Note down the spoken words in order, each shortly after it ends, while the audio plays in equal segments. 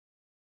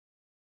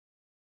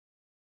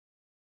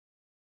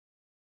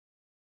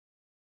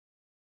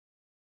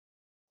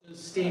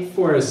State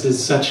Forest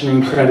is such an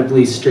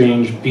incredibly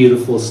strange,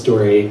 beautiful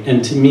story,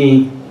 and to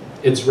me,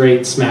 it's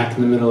right smack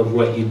in the middle of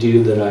what you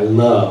do that I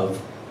love,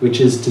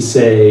 which is to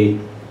say,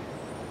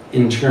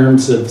 in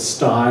terms of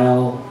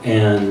style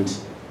and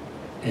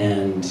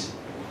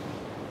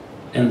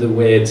the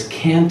way it's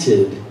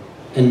canted,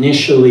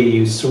 initially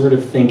you sort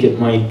of think it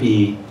might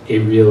be a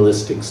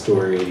realistic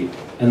story,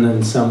 and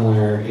then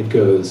somewhere it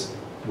goes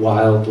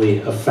wildly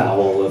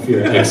afoul of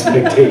your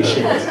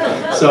expectations.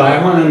 So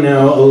I want to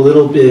know a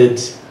little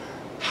bit,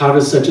 how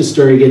does such a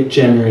story get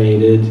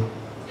generated?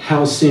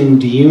 How soon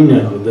do you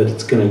know that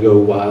it's going to go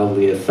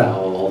wildly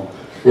afoul?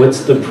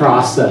 What's the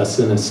process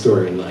in a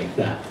story like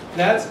that?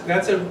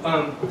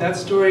 That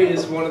story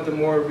is one of the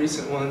more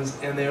recent ones,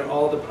 and they're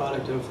all the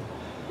product of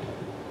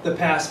the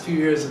past few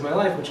years of my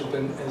life, which have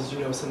been, as you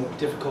know, somewhat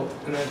difficult,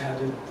 and I've had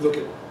to look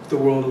at the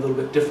world a little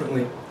bit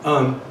differently.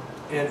 And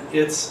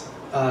it's,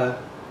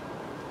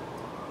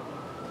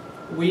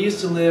 we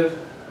used to live,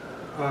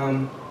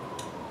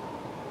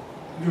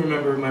 you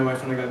remember my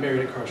wife and I got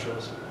married at Carl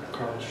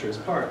Schurz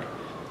Park.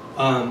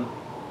 I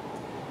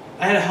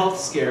had a health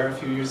scare a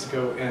few years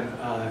ago, and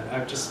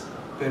I've just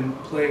been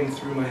playing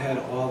through my head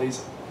all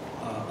these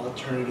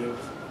alternative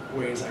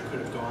ways I could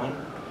have gone.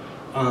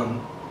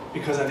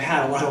 Because I've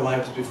had a lot of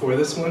lives before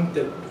this one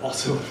that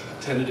also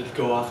tended to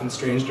go off in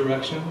strange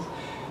directions.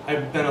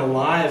 I've been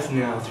alive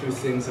now through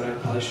things that I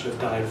probably should have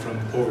died from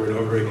over and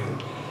over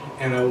again.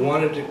 And I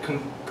wanted to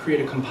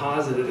create a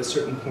composite at a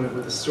certain point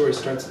where the story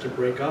starts to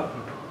break up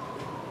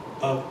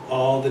of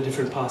all the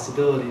different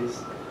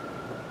possibilities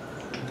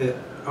that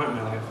aren't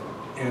my life.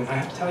 And I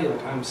have to tell you,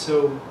 like, I'm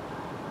so,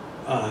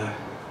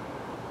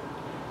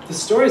 the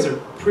stories are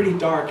pretty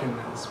dark in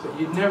this, but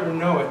you'd never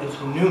know it if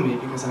you knew me,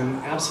 because I'm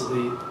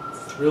absolutely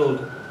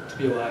thrilled to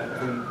be alive.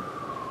 I'm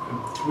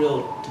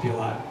thrilled to be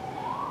alive.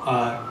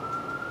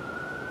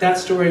 That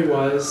story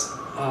was,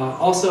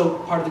 also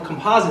part of the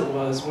composite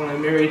was when I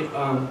married,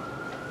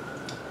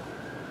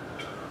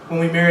 when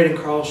we married in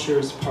Carl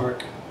Schurz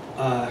Park,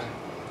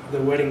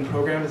 the wedding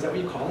program, is that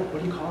what you call it?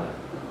 What do you call it?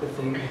 The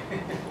thing?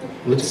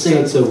 Let's say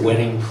it's a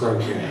wedding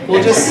program.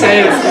 We'll just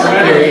say it's the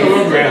wedding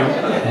program.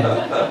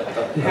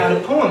 It had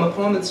a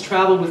poem that's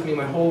traveled with me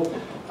my whole,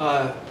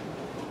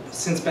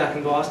 since back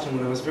in Boston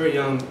when I was very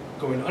young,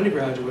 going to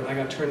undergraduate. I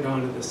got turned on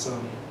to this,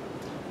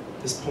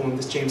 this poem,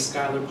 this James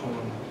Schuyler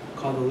poem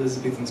called The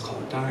Elizabethans Call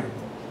It Dying.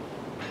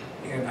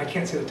 And I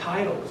can't say the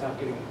title without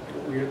getting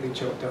weirdly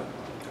choked up.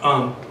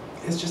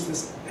 It's just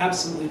this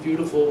absolutely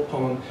beautiful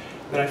poem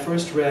that I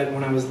first read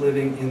when I was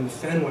living in the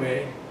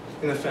Fenway,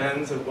 in the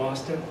Fens of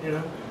Boston, you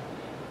know.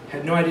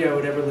 Had no idea I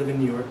would ever live in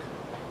New York.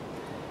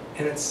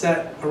 And it's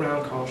set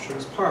around Carl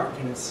Schurz Park,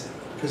 and it's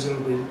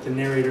presumably the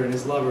narrator and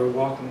his lover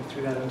walking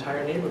through that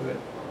entire neighborhood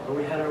where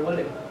we had our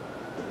wedding.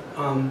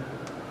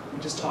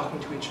 Just talking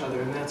to each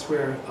other, and that's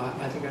where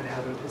I think I'd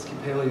have an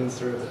Episcopalian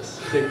service.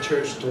 Big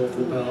church,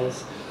 doleful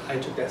bells. I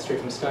took that straight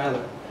from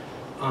Schuyler.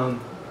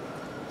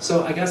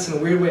 So I guess in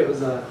a weird way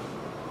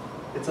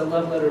it's a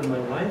love letter to my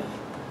wife.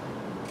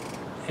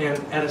 And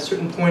at a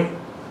certain point,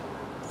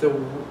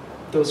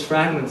 those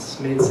fragments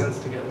made sense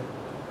together.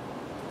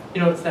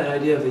 You know, it's that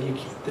idea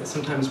that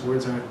sometimes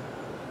words aren't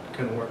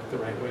going to work the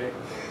right way.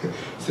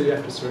 So you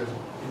have to sort of,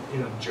 you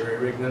know,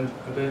 jury-rig them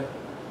a bit.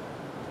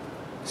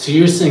 So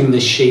you're saying the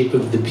shape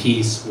of the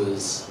piece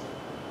was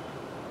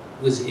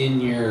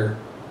in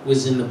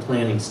the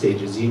planning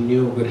stages. You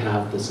knew it would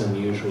have this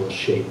unusual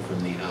shape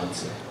from the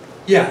outset.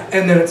 Yeah,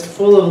 and then it's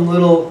full of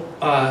little,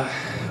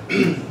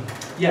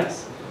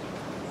 yes.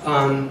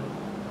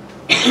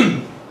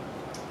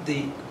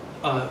 The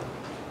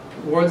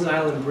Ward's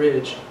Island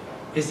Bridge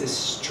is this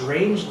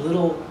strange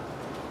little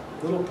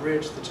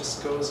bridge that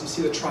just goes, you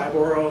see the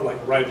Triborough like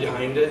right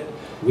behind it?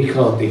 We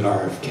call it the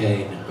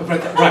RFK now.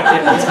 Right,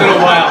 yeah, it's been a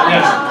while,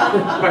 yes.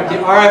 Right, the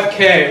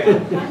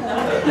RFK.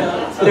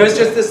 There's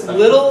just this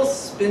little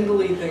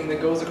spindly thing that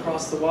goes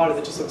across the water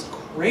that just looks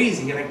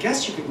crazy, and I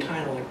guess you can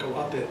kind of like go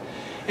up it.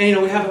 And you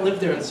know, we haven't lived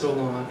there in so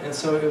long, and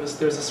so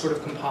there's a sort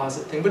of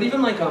composite thing. But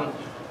even like a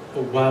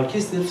wild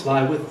geese that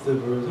fly with the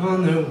birds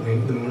on their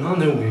wings, the moon on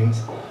their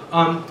wings.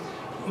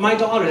 My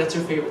daughter, that's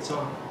her favorite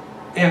song,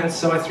 and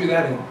so I threw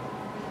that in.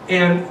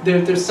 And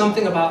there's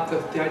something about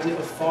the idea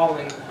of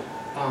falling.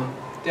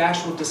 The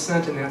actual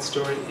descent in that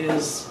story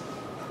is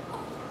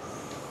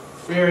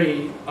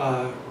very,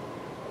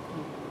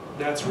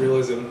 that's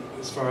realism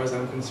as far as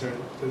I'm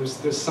concerned.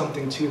 There's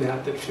something to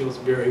that feels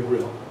very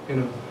real, you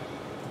know.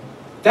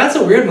 That's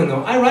a weird one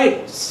though.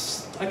 I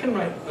can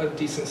write a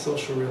decent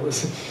social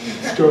realism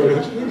story.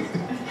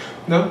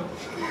 No?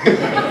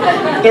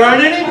 There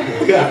aren't any?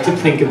 You have to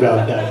think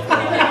about that.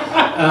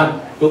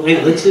 But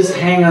wait, let's just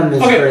hang on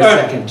this for a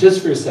second,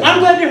 just for a second. I'm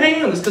glad you're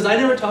hanging on this, because I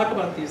never talk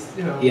about these,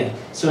 you know. Yeah,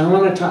 so I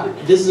want to talk,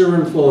 this is a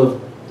room full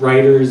of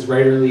writers,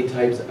 writerly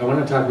types. I want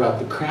to talk about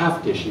the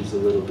craft issues a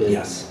little bit.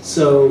 Yes.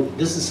 So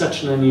this is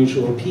such an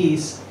unusual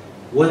piece.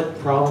 What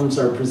problems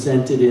are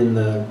presented in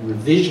the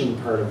revision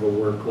part of a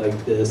work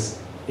like this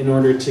in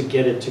order to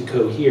get it to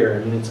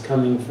cohere? I mean, it's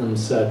coming from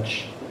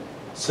such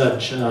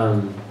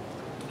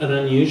an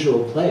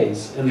unusual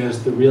place, and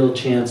there's the real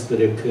chance that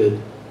it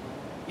could,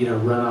 you know,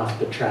 run off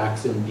the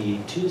tracks and be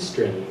too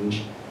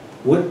strange.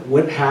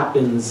 What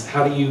happens?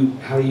 How do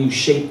you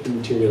shape the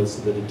material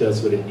so that it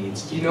does what it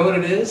needs to? You know what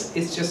it is?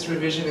 It's just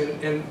revision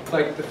and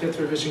like the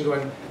fifth revision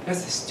going,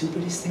 that's the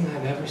stupidest thing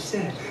I've ever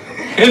said.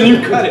 And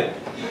you cut it.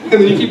 And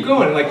then you keep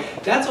going.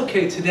 Like, that's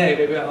okay today,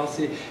 maybe I'll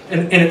see.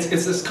 And it's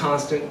this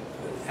constant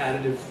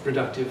additive,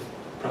 reductive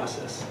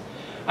process.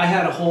 I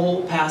had a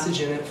whole passage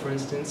in it, for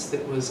instance,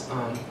 that was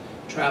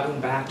traveling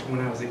back to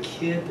when I was a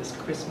kid, this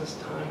Christmas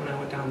time when I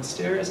went down the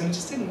stairs, and it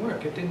just didn't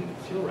work. It didn't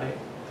feel right.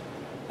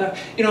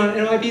 You know,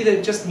 it might be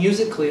that just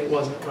musically it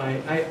wasn't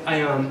right.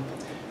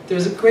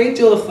 There's a great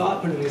deal of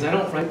thought put into these. I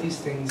don't write these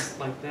things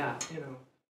like that, you know.